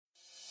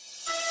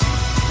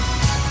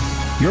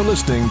You're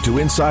listening to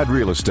Inside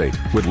Real Estate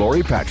with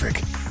Lori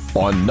Patrick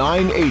on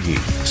 980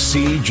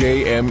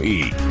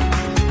 CJME.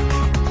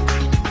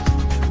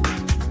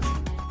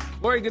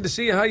 Lori, good to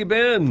see you. How you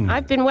been?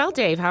 I've been well,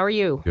 Dave. How are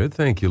you? Good,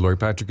 thank you. Lori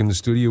Patrick in the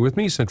studio with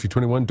me, Century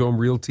 21 Dome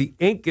Realty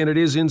Inc., and it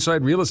is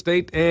Inside Real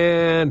Estate.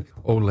 And,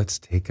 let's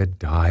take a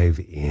dive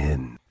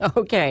in.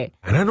 Okay.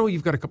 And I know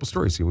you've got a couple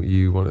stories.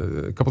 You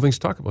want a couple things to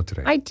talk about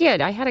today. I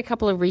did. I had a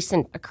couple of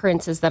recent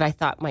occurrences that I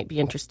thought might be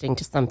interesting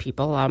to some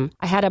people.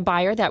 I had a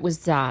buyer that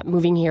was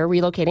moving here,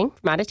 relocating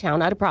from out of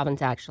town, out of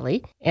province,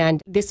 actually.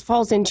 And this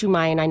falls into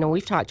my, and I know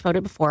we've talked about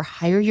it before,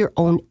 hire your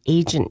own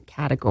agent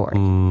category.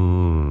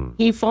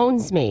 He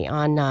phones me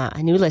on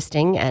a new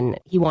listing and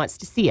he wants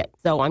to see it.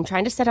 So I'm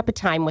trying to set up a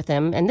time with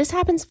him. And this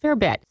happens a fair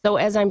bit. So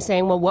as I'm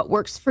saying, well, what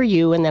works for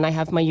you? And then I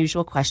have my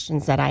usual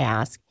questions that I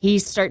ask. He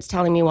starts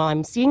telling me, well,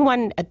 I'm seeing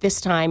one at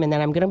this time, and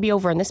then I'm going to be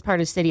over in this part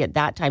of the city at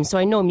that time. So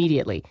I know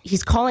immediately.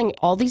 He's calling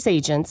all these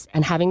agents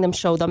and having them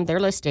show them their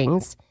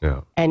listings.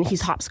 Yeah. And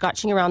he's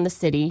hopscotching around the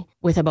city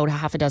with about a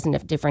half a dozen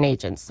different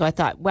agents. So I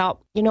thought,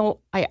 well,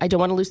 I don't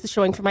want to lose the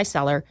showing for my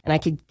seller, and I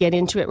could get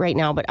into it right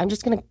now, but I'm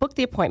just going to book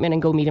the appointment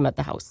and go meet him at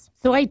the house.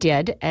 So I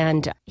did,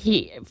 and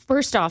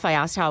first off, I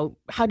asked,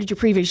 how did your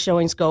previous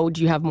showings go?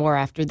 Do you have more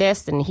after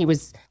this? And he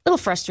was a little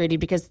frustrated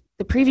because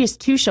the previous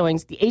two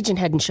showings, the agent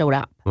hadn't showed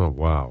up. Oh,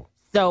 wow.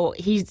 So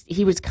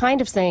he was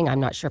kind of saying,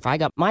 I'm not sure if I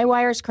got my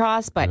wires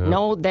crossed, but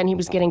no, then he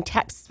was getting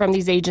texts from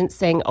these agents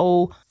saying,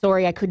 oh,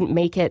 sorry, I couldn't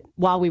make it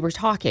while we were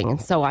talking.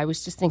 And so I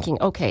was just thinking,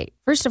 okay,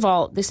 first of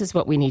all, this is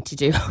what we need to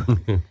do.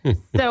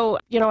 So,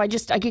 I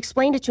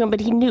explained it to him, but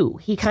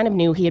he kind of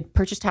knew. He had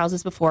purchased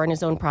houses before in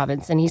his own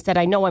province. And he said,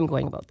 I know I'm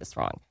going about this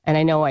wrong. And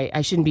I know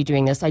I shouldn't be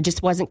doing this. I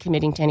just wasn't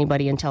committing to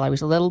anybody until I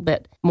was a little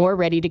bit more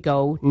ready to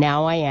go.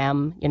 Now I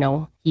am,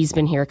 He's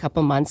been here a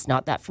couple months,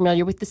 not that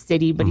familiar with the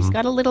city, but he's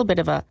got a little bit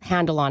of a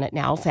handle on it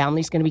now.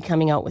 Family's going to be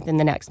coming out within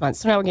the next month.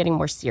 So now we're getting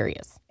more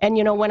serious. And,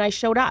 when I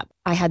showed up,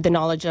 I had the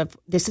knowledge of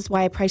this is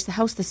why I priced the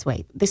house this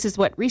way. This is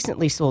what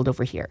recently sold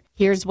over here.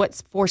 Here's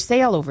what's for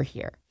sale over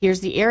here. Here's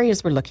the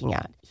areas we're looking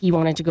at. He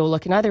wanted to go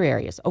look in other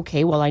areas.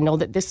 Okay, well, I know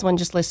that this one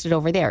just listed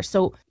over there.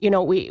 So,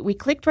 we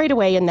clicked right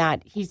away in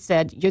that he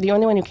said, you're the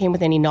only one who came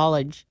with any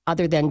knowledge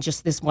other than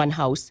just this one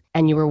house.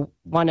 And you were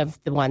one of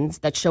the ones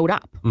that showed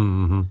up.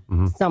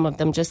 Some of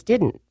them just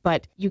didn't.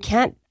 But you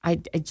can't. I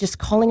just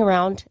calling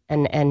around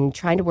and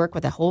trying to work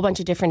with a whole bunch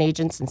of different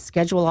agents and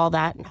schedule all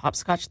that and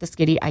hopscotch the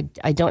skiddy.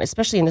 I don't,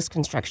 especially in this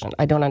construction,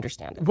 I don't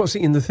understand it. Well,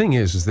 see, and the thing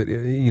is that,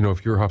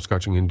 if you're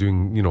hopscotching and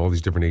doing, all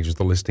these different agents,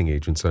 the listing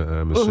agents,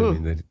 I'm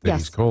assuming that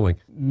yes. He's calling.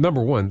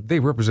 Number one, they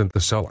represent the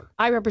seller.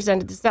 I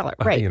represented the seller,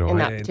 right, in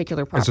that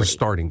particular property. As a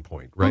starting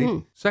point,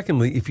 right?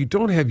 Secondly, if you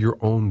don't have your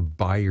own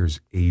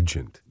buyer's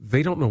agent,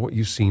 they don't know what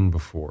you've seen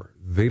before.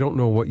 They don't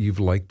know what you've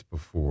liked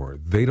before.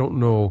 They don't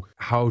know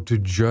how to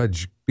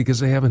judge because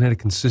they haven't had a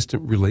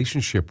consistent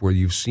relationship where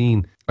you've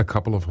seen a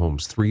couple of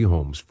homes, 3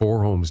 homes,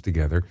 4 homes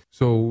together.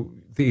 So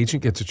the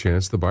agent gets a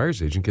chance, the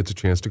buyer's agent gets a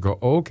chance to go,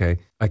 oh, okay,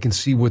 I can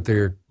see what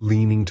they're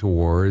leaning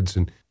towards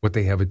and what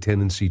they have a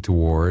tendency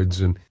towards.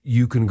 And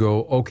you can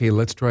go, okay,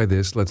 let's try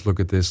this. Let's look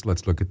at this.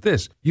 Let's look at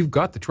this. You've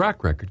got the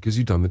track record because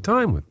you've done the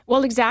time with them.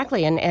 Well,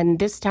 exactly. And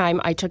this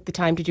time I took the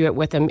time to do it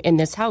with him in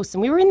this house.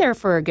 And we were in there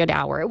for a good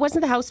hour. It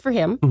wasn't the house for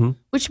him,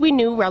 which we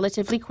knew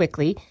relatively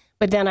quickly.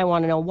 But then I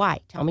want to know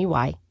why. Tell me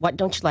why. What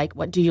don't you like?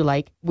 What do you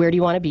like? Where do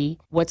you want to be?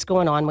 What's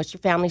going on? What's your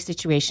family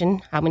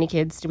situation? How many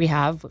kids do we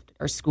have?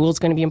 Are schools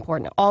going to be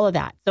important? All of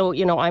that. So,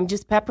 I'm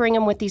just peppering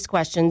him with these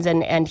questions.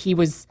 And he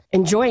was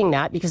enjoying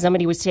that because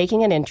somebody was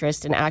taking an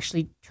interest and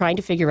actually trying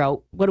to figure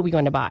out, what are we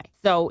going to buy?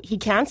 So he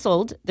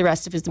canceled the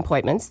rest of his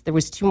appointments. There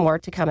was 2 more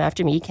to come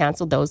after me. He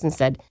canceled those and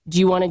said, do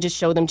you want to just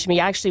show them to me?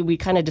 Actually, we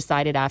kind of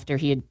decided after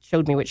he had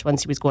showed me which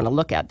ones he was going to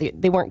look at,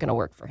 they weren't going to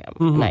work for him.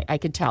 And I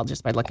could tell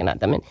just by looking at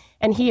them.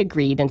 And he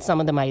agreed. And some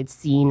of them I had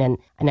seen and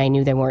I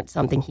knew they weren't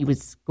something he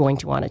was going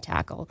to want to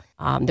tackle.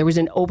 There was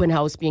an open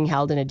house being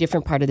held in a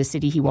different part of the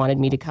city. He wanted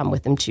me to come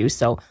with him too.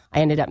 So I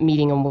ended up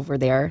meeting him over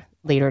there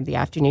later in the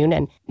afternoon.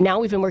 And now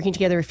we've been working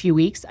together a few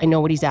weeks. I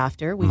know what he's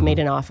after. We've made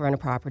an offer on a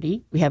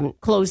property. We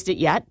haven't closed it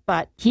yet,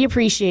 but he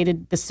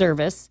appreciated the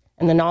service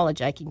and the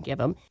knowledge I can give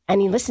him.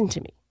 And he listened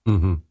to me.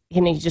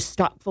 And he just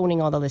stopped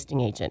phoning all the listing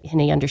agent.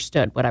 And he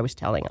understood what I was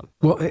telling him.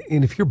 Well,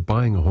 and if you're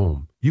buying a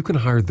home, you can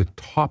hire the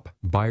top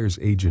buyer's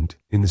agent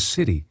in the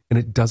city, and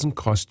it doesn't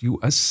cost you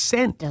a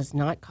cent. Does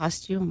not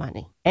cost you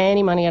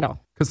any money at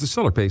all. Because the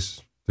seller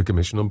pays the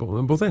commission on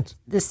both ends.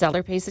 The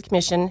seller pays the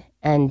commission,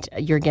 and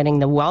you're getting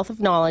the wealth of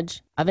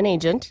knowledge of an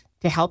agent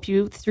to help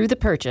you through the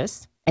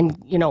purchase and,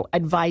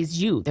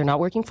 advise you. They're not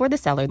working for the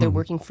seller. They're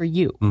working for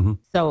you.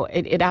 So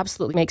it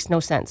absolutely makes no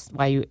sense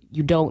why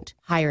you don't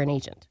hire an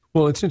agent.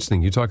 Well, it's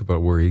interesting. You talk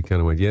about where he kind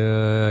of went,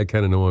 yeah, I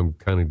kind of know I'm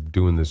kind of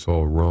doing this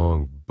all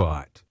wrong,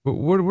 but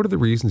what are the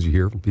reasons you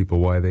hear from people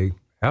why they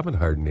haven't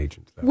hired an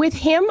agent. With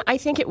him, I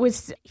think it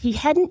was, he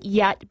hadn't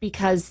yet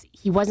because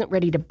he wasn't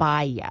ready to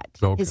buy yet.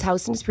 Okay. His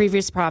house in his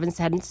previous province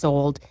hadn't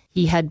sold.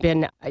 He had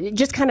been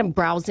just kind of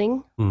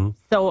browsing. Mm-hmm.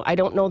 So I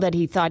don't know that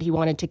he thought he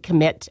wanted to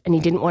commit and he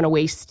didn't want to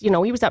waste, he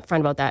was upfront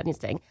about that and he's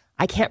saying,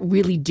 I can't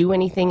really do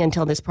anything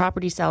until this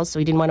property sells, so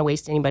he didn't want to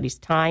waste anybody's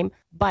time.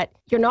 But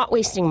you're not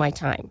wasting my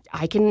time.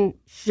 I can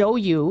show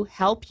you,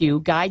 help you,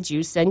 guide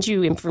you, send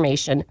you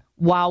information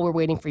while we're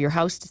waiting for your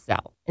house to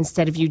sell,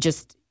 instead of you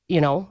just,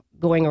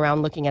 going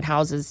around looking at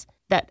houses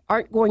that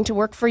aren't going to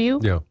work for you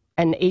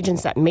and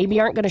agents that maybe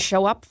aren't going to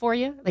show up for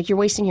you. Like, you're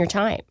wasting your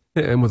time.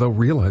 Yeah, and without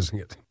realizing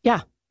it.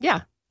 Yeah.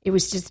 It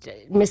was just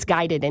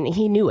misguided, and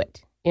he knew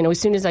it. As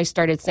soon as I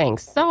started saying,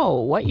 so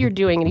what you're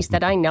doing, and he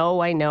said, I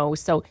know.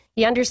 So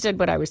he understood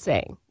what I was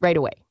saying right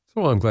away.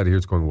 So I'm glad to hear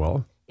it's going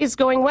well. It's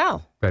going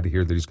well. Glad to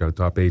hear that he's got a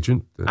top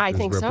agent that I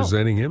think is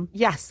representing him.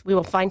 Yes, we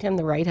will find him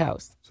the right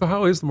house. So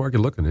how is the market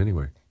looking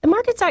anyway? The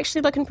market's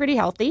actually looking pretty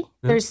healthy.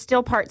 Yeah. There's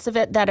still parts of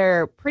it that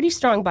are pretty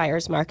strong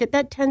buyer's market.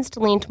 That tends to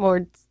lean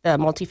towards the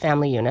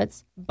multifamily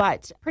units,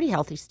 but pretty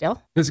healthy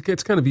still. It's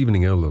kind of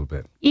evening out a little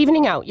bit.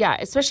 Evening out, yeah,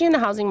 especially in the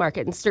housing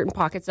market. And certain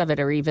pockets of it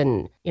are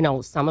even,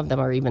 some of them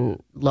are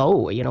even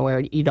low,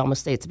 where you'd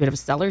almost say it's a bit of a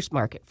seller's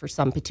market for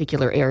some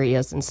particular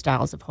areas and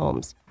styles of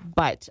homes.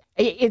 But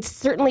it's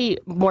certainly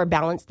more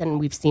balanced than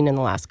we've seen in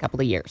the last couple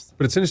of years.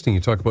 But it's interesting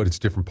you talk about its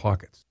different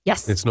pockets.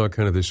 Yes. It's not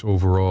kind of this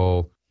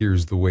overall,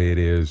 here's the way it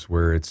is,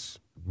 where it's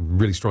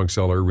really strong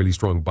seller, really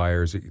strong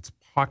buyers. It's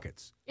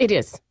pockets. It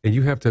is. And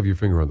you have to have your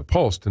finger on the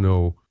pulse to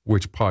know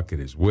which pocket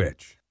is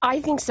which.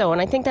 I think so.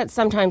 And I think that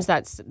sometimes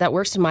that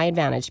works to my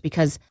advantage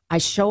because I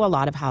show a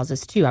lot of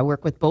houses too. I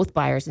work with both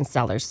buyers and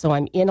sellers. So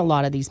I'm in a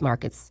lot of these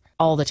markets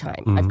all the time.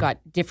 Mm-hmm. I've got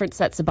different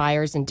sets of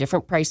buyers in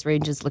different price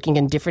ranges looking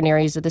in different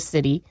areas of the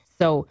city.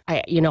 So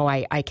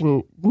I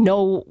can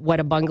know what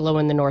a bungalow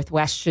in the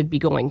Northwest should be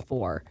going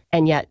for.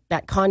 And yet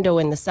that condo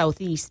in the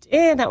Southeast,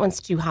 that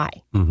one's too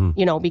high,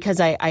 because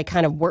I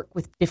kind of work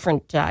with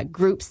different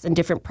groups and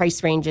different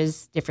price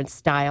ranges, different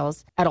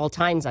styles. At all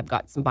times, I've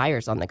got some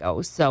buyers on the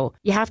go. So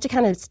you have to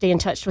kind of stay in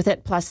touch with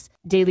it. Plus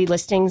daily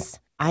listings.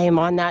 I am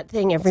on that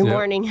thing every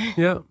morning.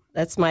 Yeah.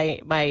 That's my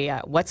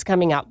what's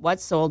coming up,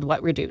 what's sold,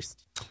 what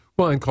reduced.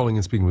 Well, and calling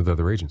and speaking with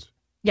other agents.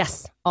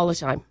 Yes, all the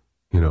time.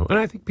 And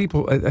I think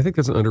I think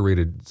that's an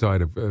underrated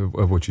side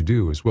of what you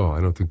do as well.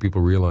 I don't think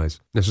people realize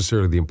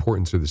necessarily the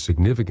importance or the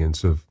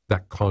significance of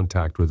that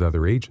contact with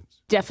other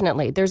agents.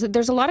 Definitely.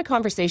 There's a lot of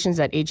conversations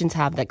that agents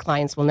have that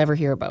clients will never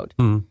hear about.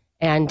 Mm.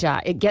 And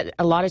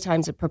a lot of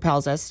times it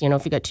propels us,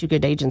 if you got two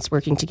good agents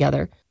working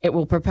together, it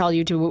will propel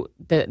you to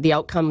the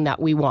outcome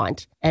that we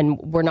want. And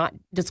we're not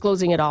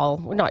disclosing it all.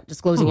 We're not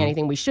disclosing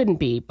anything we shouldn't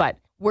be, but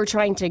we're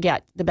trying to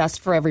get the best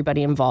for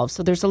everybody involved.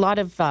 So there's a lot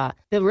of,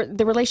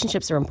 the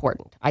relationships are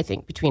important, I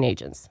think, between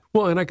agents.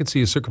 Well, and I could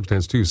see a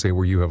circumstance too, say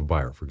where you have a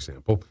buyer, for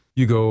example.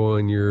 You go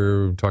and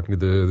you're talking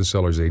to the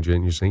seller's agent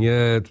and you're saying,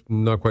 yeah, it's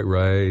not quite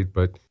right,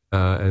 but,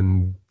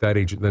 and that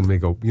agent then may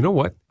go, you know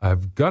what?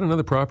 I've got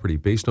another property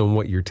based on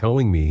what you're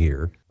telling me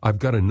here. I've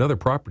got another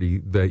property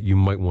that you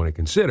might want to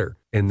consider.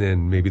 And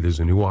then maybe there's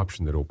a new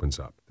option that opens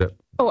up that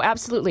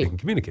absolutely. They can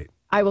communicate.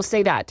 I will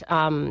say that,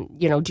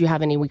 do you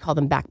have any, we call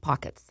them back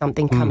pockets,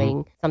 something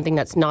coming, something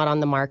that's not on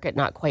the market,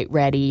 not quite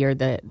ready, or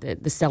the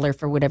seller,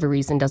 for whatever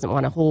reason, doesn't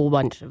want a whole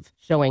bunch of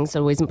showings,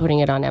 so isn't putting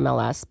it on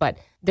MLS. But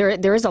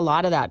there is a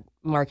lot of that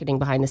marketing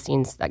behind the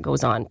scenes that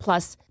goes on.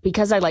 Plus,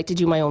 because I like to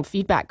do my own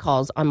feedback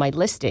calls on my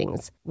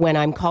listings, when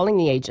I'm calling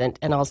the agent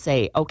and I'll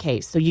say,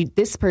 okay, so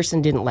this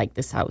person didn't like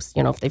this house.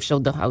 If they've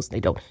showed the house, they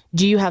don't.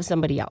 Do you have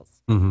somebody else?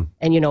 Mm-hmm.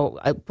 And,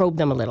 I probe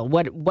them a little.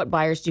 What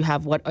buyers do you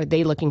have? What are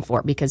they looking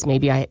for? Because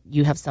maybe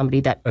you have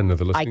somebody that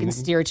I can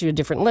steer to a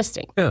different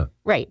listing. Yeah.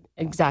 Right.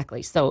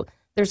 Exactly. So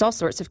there's all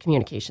sorts of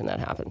communication that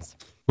happens.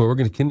 Well, we're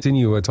going to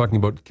continue talking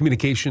about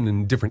communication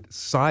and different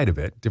side of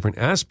it, different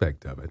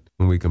aspect of it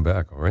when we come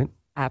back, all right?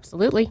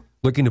 Absolutely.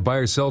 Looking to buy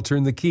or sell,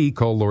 turn the key.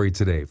 Call Lori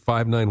today,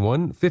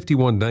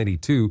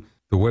 591-5192.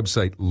 The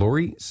website,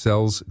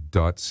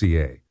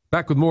 lorisells.ca.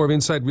 Back with more of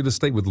Inside Real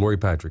Estate with Lori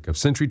Patrick of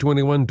Century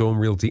 21 Dome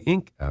Realty,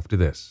 Inc. after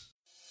this.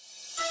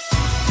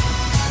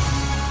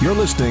 You're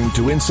listening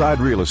to Inside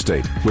Real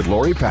Estate with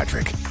Lori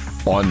Patrick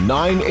on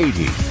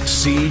 980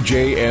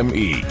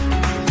 CJME.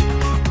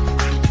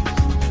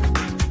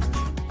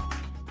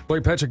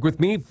 Lori Patrick with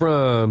me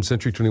from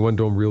Century 21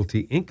 Dome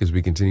Realty, Inc. as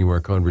we continue our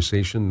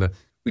conversation.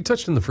 We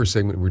touched in the first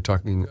segment, we were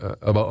talking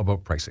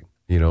about pricing,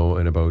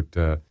 and about,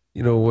 how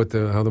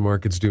the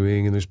market's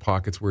doing, and there's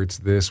pockets where it's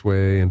this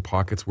way and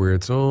pockets where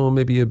it's,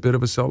 maybe a bit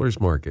of a seller's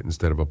market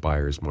instead of a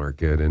buyer's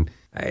market. And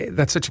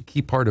that's such a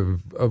key part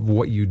of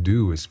what you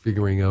do is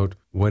figuring out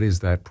what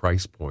is that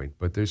price point.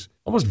 But there's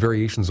almost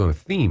variations on a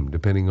theme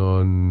depending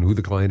on who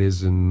the client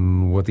is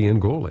and what the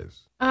end goal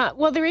is.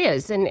 Well, there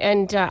is.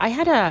 And I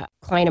had a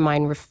client of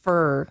mine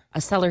refer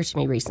a seller to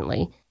me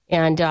recently.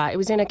 And it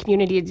was in a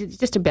community,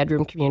 just a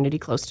bedroom community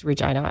close to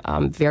Regina,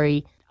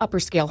 very upper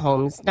scale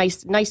homes,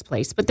 nice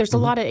place, but there's a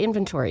lot of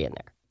inventory in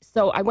there.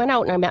 So I went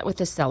out and I met with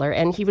the seller,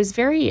 and he was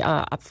very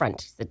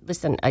upfront. He said,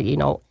 listen,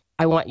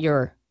 I want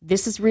your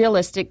this is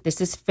realistic.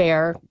 This is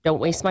fair. Don't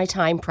waste my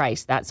time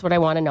price. That's what I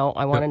want to know.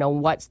 I want to know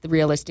what's the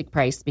realistic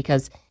price,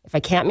 because if I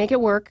can't make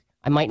it work,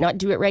 I might not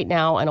do it right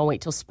now and I'll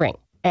wait till spring.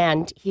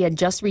 And he had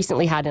just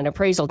recently had an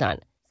appraisal done.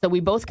 So we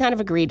both kind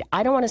of agreed,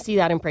 I don't want to see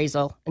that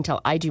appraisal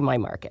until I do my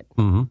market.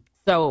 Mm-hmm.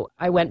 So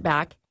I went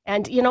back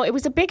and, it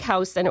was a big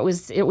house and it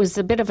was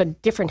a bit of a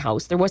different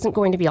house. There wasn't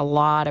going to be a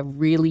lot of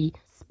really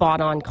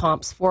spot on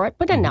comps for it,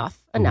 but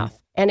enough.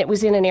 And it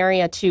was in an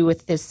area too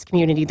with this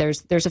community.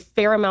 There's a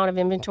fair amount of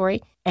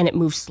inventory and it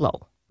moves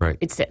slow. Right.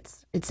 It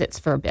sits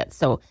for a bit.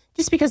 So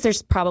just because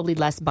there's probably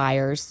less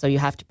buyers, so you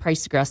have to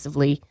price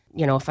aggressively.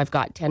 If I've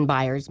got 10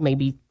 buyers,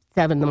 maybe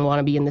 7 of them want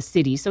to be in the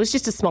city. So it's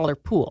just a smaller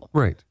pool.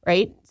 Right.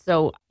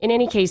 So in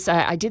any case,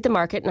 I did the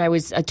market and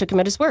I took him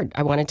at his word.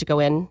 I wanted to go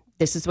in.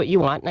 This is what you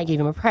want. And I gave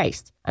him a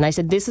price. And I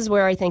said, this is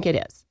where I think it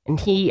is. And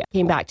he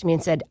came back to me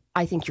and said,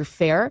 I think you're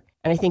fair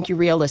and I think you're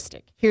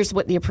realistic. Here's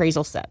what the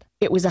appraisal said.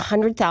 It was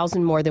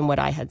 $100,000 more than what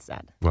I had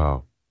said.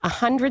 Wow.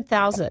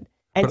 $100,000.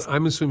 But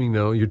I'm assuming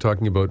now you're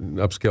talking about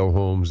upscale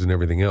homes and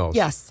everything else.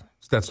 Yes.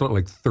 So that's not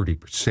like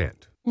 30%.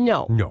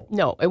 No,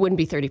 it wouldn't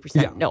be 30%.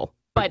 Yeah. No.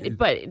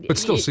 But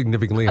still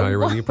significantly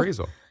higher in the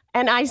appraisal.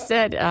 And I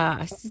said,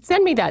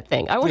 send me that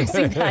thing. I want to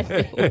see that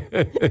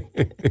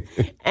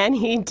thing. And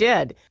he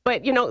did.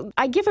 But,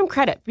 I give him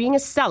credit being a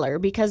seller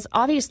because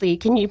obviously,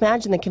 can you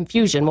imagine the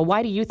confusion? Well,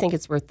 why do you think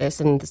it's worth this?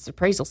 And this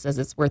appraisal says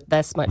it's worth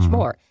this much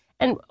more.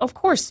 And of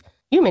course,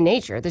 human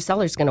nature, the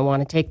seller's going to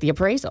want to take the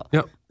appraisal.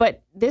 Yep.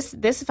 But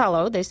this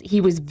fellow,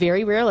 he was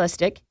very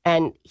realistic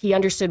and he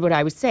understood what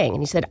I was saying.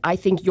 And he said, I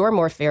think you're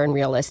more fair and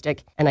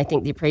realistic. And I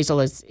think the appraisal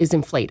is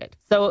inflated.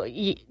 So,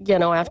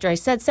 after I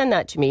said, send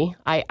that to me,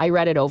 I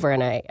read it over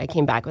and I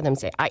came back with him and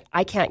say,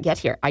 I can't get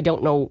here. I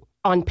don't know.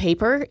 On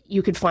paper,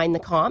 you could find the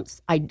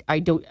comps. I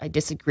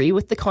disagree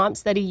with the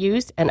comps that he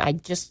used. And I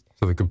just...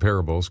 So the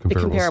comparables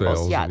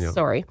sales. Yeah,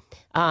 sorry.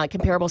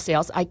 Comparable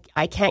sales.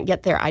 I can't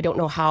get there. I don't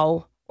know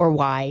how or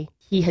why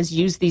he has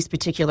used these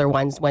particular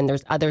ones when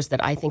there's others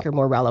that I think are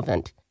more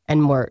relevant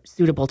and more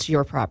suitable to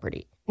your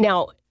property.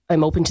 Now,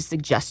 I'm open to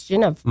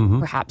suggestion of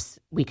perhaps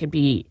we could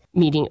be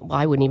meeting, well,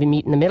 I wouldn't even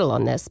meet in the middle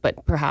on this,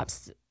 but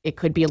perhaps it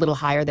could be a little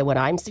higher than what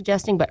I'm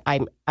suggesting, but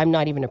I'm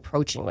not even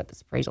approaching what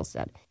this appraisal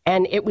said.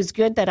 And it was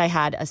good that I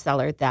had a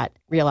seller that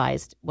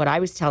realized what I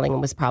was telling him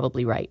was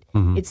probably right.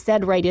 It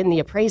said right in the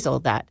appraisal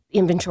that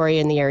inventory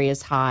in the area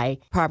is high.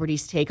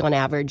 Properties take on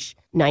average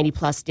 90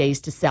 plus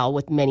days to sell,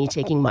 with many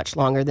taking much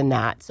longer than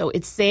that. So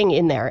it's saying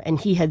in there,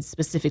 and he had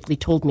specifically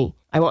told me,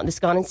 I want this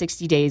gone in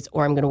 60 days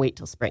or I'm going to wait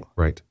till spring.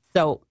 Right.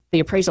 So the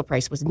appraisal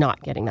price was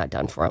not getting that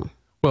done for him.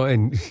 Well,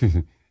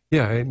 and...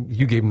 Yeah, and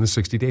you gave him the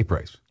 60-day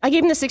price. I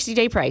gave him the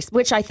 60-day price,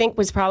 which I think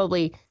was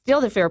probably still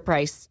the fair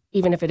price,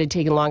 even if it had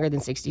taken longer than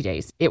 60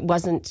 days. It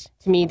wasn't,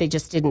 to me, they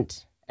just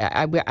didn't.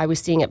 I was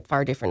seeing it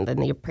far different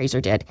than the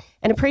appraiser did.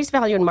 And appraised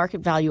value and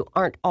market value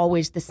aren't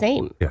always the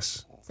same.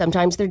 Yes.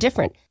 Sometimes they're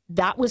different.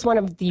 That was one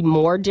of the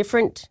more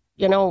different,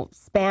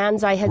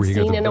 spans I had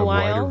seen in a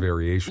while. Wider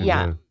variation.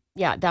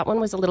 Yeah, that one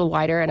was a little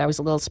wider, and I was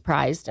a little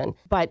surprised.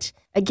 But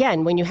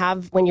again, when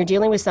you're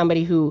dealing with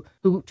somebody who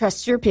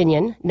trusts your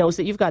opinion, knows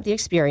that you've got the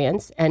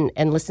experience, and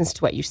listens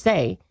to what you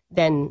say,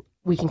 then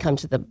we can come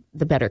to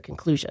the better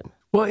conclusion.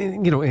 Well,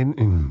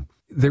 and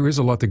there is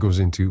a lot that goes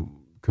into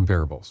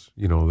comparables.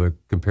 The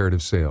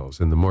comparative sales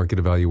and the market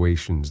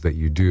evaluations that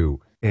you do,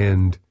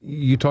 and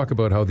you talk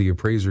about how the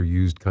appraiser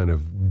used kind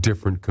of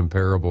different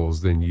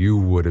comparables than you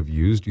would have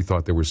used. You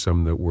thought there were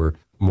some that were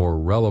more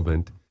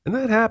relevant, and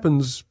that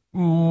happens. I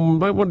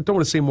don't want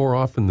to say more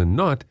often than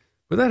not,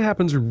 but that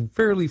happens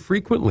fairly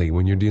frequently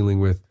when you're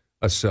dealing with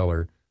a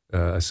seller's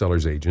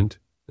agent,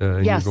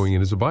 and yes. You're going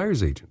in as a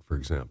buyer's agent, for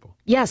example.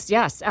 Yes.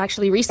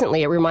 Actually,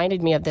 recently, it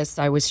reminded me of this.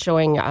 I was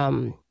showing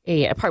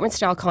a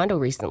apartment-style condo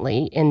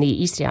recently in the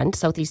East End,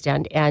 Southeast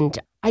End, and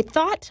I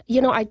thought,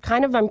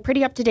 I'm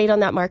pretty up to date on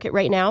that market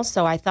right now,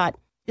 so I thought,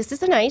 this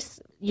is a nice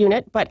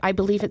unit, but I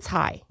believe it's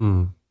high.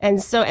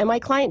 And my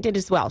client did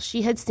as well.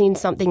 She had seen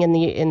something in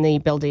the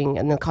building,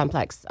 in the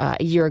complex,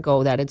 a year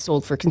ago that had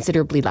sold for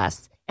considerably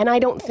less. And I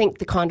don't think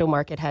the condo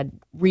market had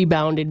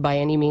rebounded by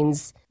any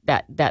means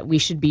that we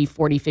should be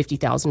 $40,000,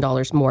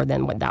 $50,000 more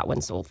than what that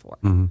one sold for.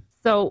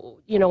 So,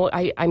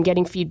 I'm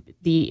getting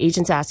the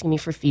agent's asking me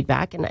for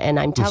feedback, and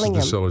I'm telling him.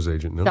 This is the seller's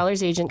agent, no?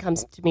 Seller's agent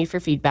comes to me for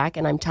feedback,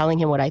 and I'm telling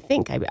him what I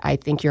think. I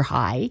think you're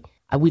high.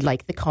 We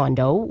like the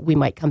condo. We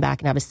might come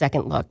back and have a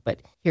second look, but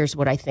here's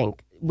what I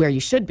think where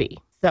you should be.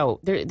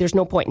 So there's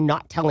no point in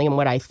not telling him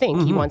what I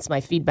think. He wants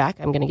my feedback.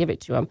 I'm going to give it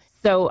to him.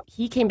 So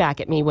he came back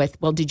at me with,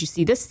 well, did you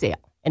see this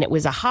sale? And it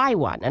was a high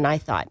one. And I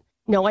thought,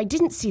 no, I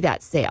didn't see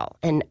that sale.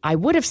 And I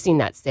would have seen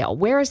that sale.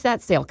 Where is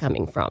that sale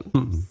coming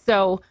from?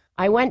 So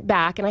I went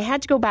back, and I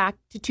had to go back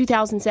to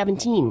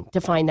 2017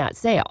 to find that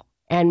sale.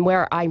 And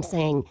where I'm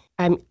saying,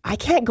 I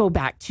can't go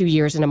back 2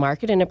 years in a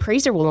market. An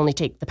appraiser will only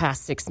take the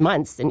past 6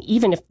 months. And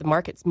even if the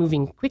market's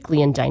moving quickly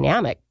and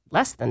dynamic,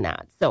 less than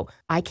that. So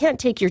I can't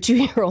take your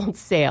 2-year-old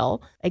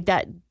sale like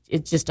that.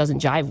 It just doesn't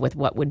jive with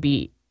what would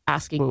be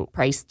asking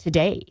price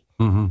today.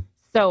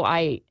 So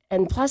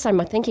plus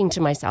I'm thinking to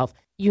myself,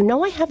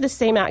 I have the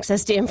same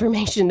access to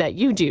information that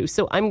you do.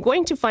 So I'm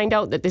going to find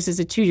out that this is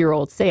a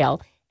 2-year-old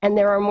sale. And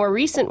there are more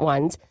recent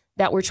ones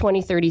that were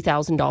 $20,000,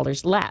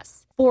 $30,000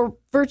 less for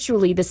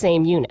virtually the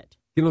same unit.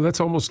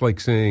 That's almost like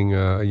saying,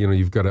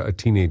 you've got a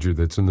teenager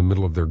that's in the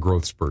middle of their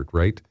growth spurt,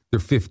 right? They're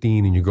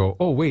 15 and you go,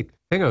 oh, wait,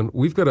 hang on.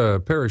 We've got a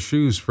pair of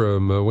shoes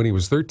from when he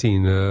was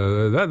 13.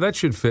 That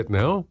should fit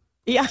now.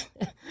 Yeah.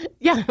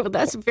 Yeah. Well,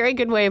 that's a very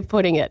good way of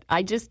putting it.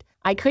 I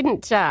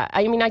couldn't,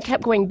 I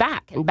kept going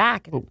back and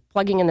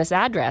plugging in this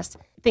address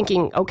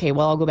thinking, okay,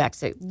 well, I'll go back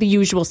to the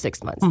usual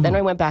 6 months. Mm-hmm. Then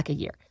I went back a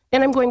year.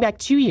 Then I'm going back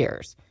 2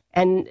 years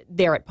and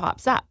there it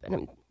pops up and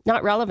I'm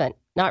not relevant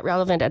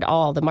at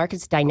all. The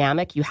market's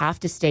dynamic. You have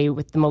to stay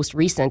with the most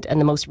recent,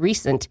 and the most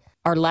recent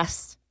are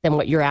less than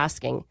what you're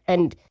asking.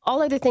 And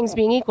all other things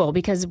being equal,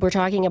 because we're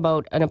talking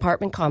about an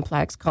apartment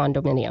complex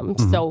condominium.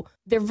 Mm-hmm. So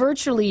they're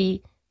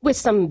virtually, with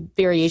some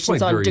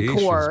variations on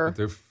decor, but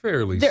they're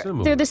fairly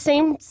similar. They're the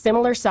same,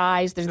 similar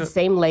size. They're the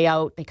same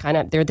layout.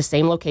 They're the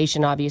same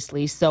location,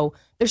 obviously. So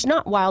there's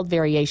not wild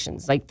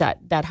variations like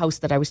that house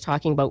that I was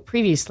talking about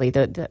previously,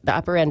 the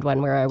upper end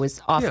one where I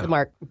was off the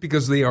mark.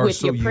 Because they are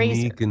so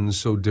unique and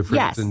so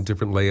different, and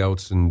different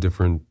layouts and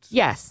different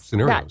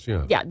scenarios.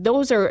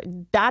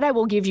 That I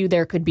will give you.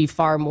 There could be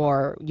far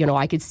more.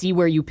 I could see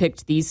where you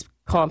picked these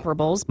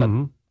comparables, but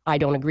I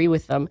don't agree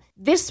with them.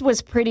 This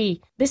is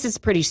pretty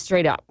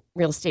straight up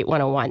Real Estate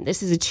 101.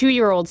 This is a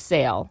 2-year-old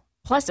sale.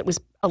 Plus, it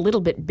was a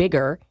little bit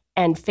bigger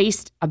and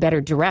faced a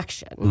better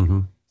direction.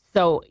 Mm-hmm.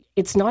 So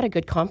it's not a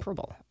good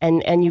comparable.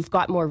 And you've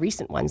got more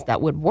recent ones that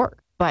would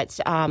work. But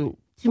to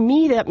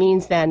me, that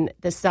means then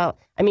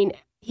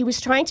he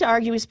was trying to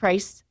argue his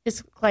client's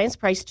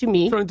price to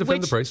me. Trying to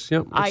defend the price,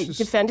 yeah. I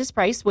defend his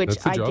price, which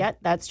I get.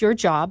 That's your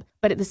job.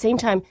 But at the same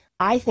time,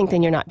 I think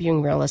then you're not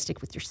being realistic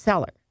with your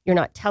seller. You're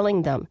not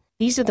telling them,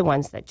 these are the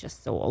ones that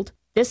just sold.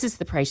 This is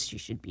the price you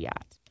should be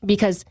at.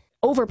 Because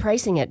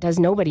overpricing it does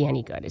nobody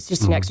any good. It's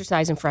just an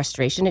exercise in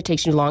frustration. It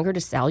takes you longer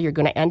to sell. You're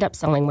going to end up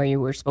selling where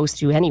you were supposed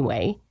to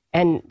anyway.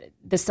 And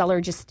the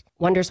seller just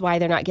wonders why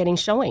they're not getting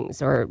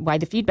showings or why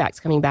the feedback's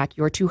coming back,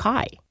 you're too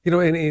high.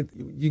 And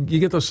you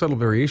get those subtle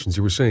variations.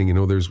 You were saying,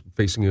 there's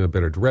facing a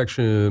better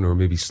direction or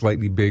maybe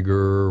slightly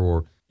bigger,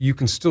 or you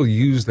can still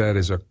use that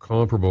as a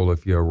comparable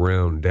if you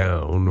round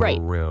down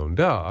or round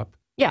up.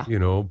 Yeah.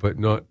 But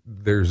not,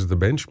 there's the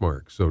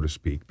benchmark, so to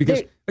speak.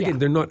 Because,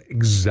 they're not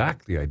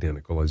exactly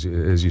identical, as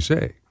you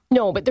say.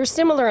 No, but they're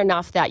similar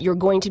enough that you're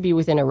going to be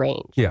within a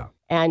range. Yeah.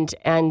 And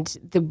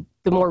the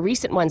more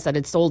recent ones that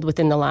had sold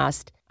within the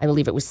last, I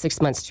believe it was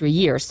 6 months to a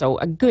year, so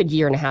a good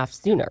year and a half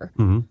sooner,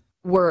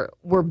 were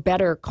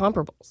better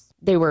comparables.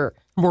 They were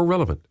more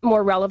relevant.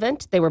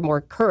 They were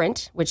more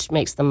current, which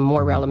makes them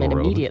more relevant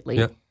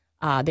immediately.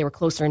 Yeah. They were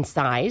closer in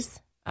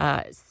size.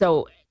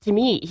 So to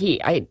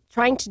me,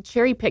 trying to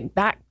cherry pick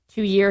back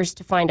 2 years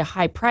to find a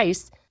high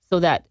price so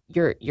that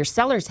your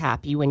seller's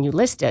happy when you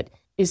list it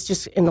is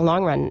just in the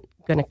long run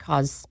going to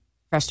cause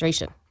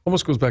frustration.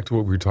 Almost goes back to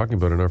what we were talking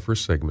about in our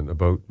first segment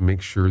about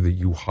make sure that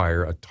you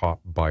hire a top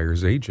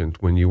buyer's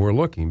agent when you are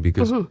looking,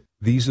 because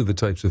these are the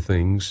types of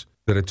things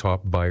that a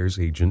top buyer's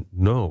agent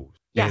knows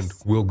and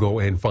will go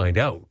and find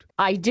out.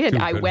 I did.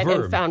 I went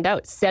and found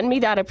out. Send me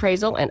that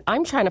appraisal, and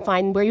I'm trying to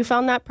find where you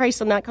found that price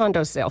on that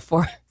condo sale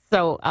for.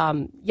 So,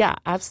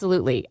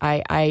 absolutely.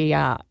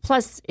 I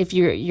plus, if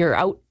you're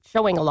out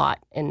showing a lot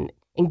and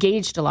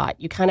engaged a lot,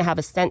 you kind of have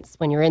a sense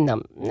when you're in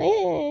them.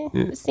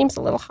 It seems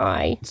a little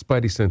high.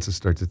 Spidey senses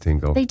start to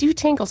tingle. They do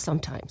tingle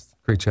sometimes.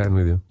 Great chatting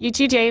with you. You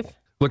too, Dave.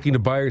 Looking to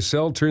buy or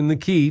sell? Turn the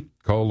key.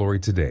 Call Lori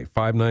today,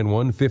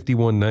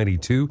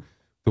 591-5192.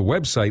 The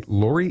website,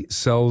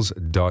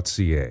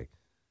 lorisells.ca.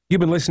 You've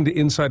been listening to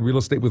Inside Real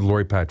Estate with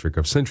Lori Patrick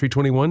of Century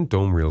 21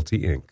 Dome Realty, Inc.